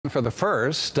For the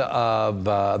first of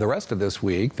the rest of this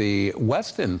week, the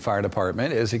Weston Fire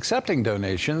Department is accepting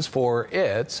donations for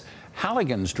its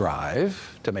Halligan's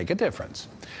Drive to make a difference.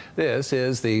 This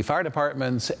is the fire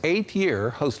department's 8th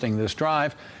year hosting this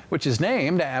drive, which is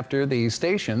named after the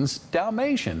station's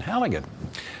Dalmatian, Halligan.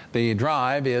 The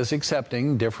drive is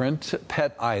accepting different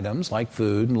pet items like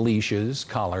food, leashes,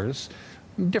 collars,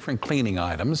 different cleaning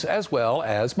items, as well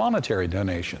as monetary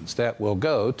donations that will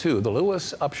go to the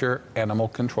Lewis Upshur Animal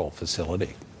Control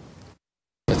Facility.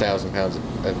 1,000 pounds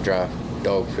of dry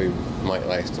dog food might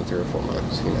last them 3 or 4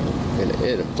 months, and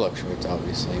it fluctuates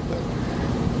obviously,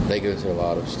 but they go through a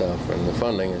lot of stuff, and the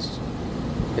funding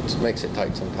makes it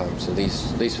tight sometimes. So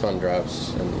these fund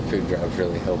drives and the food drives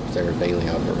really help their daily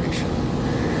operation.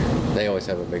 They always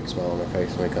have a big smile on their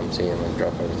face when we come see them and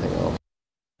drop everything off.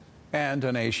 And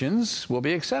donations will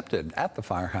be accepted at the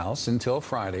firehouse until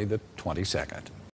Friday the 22nd.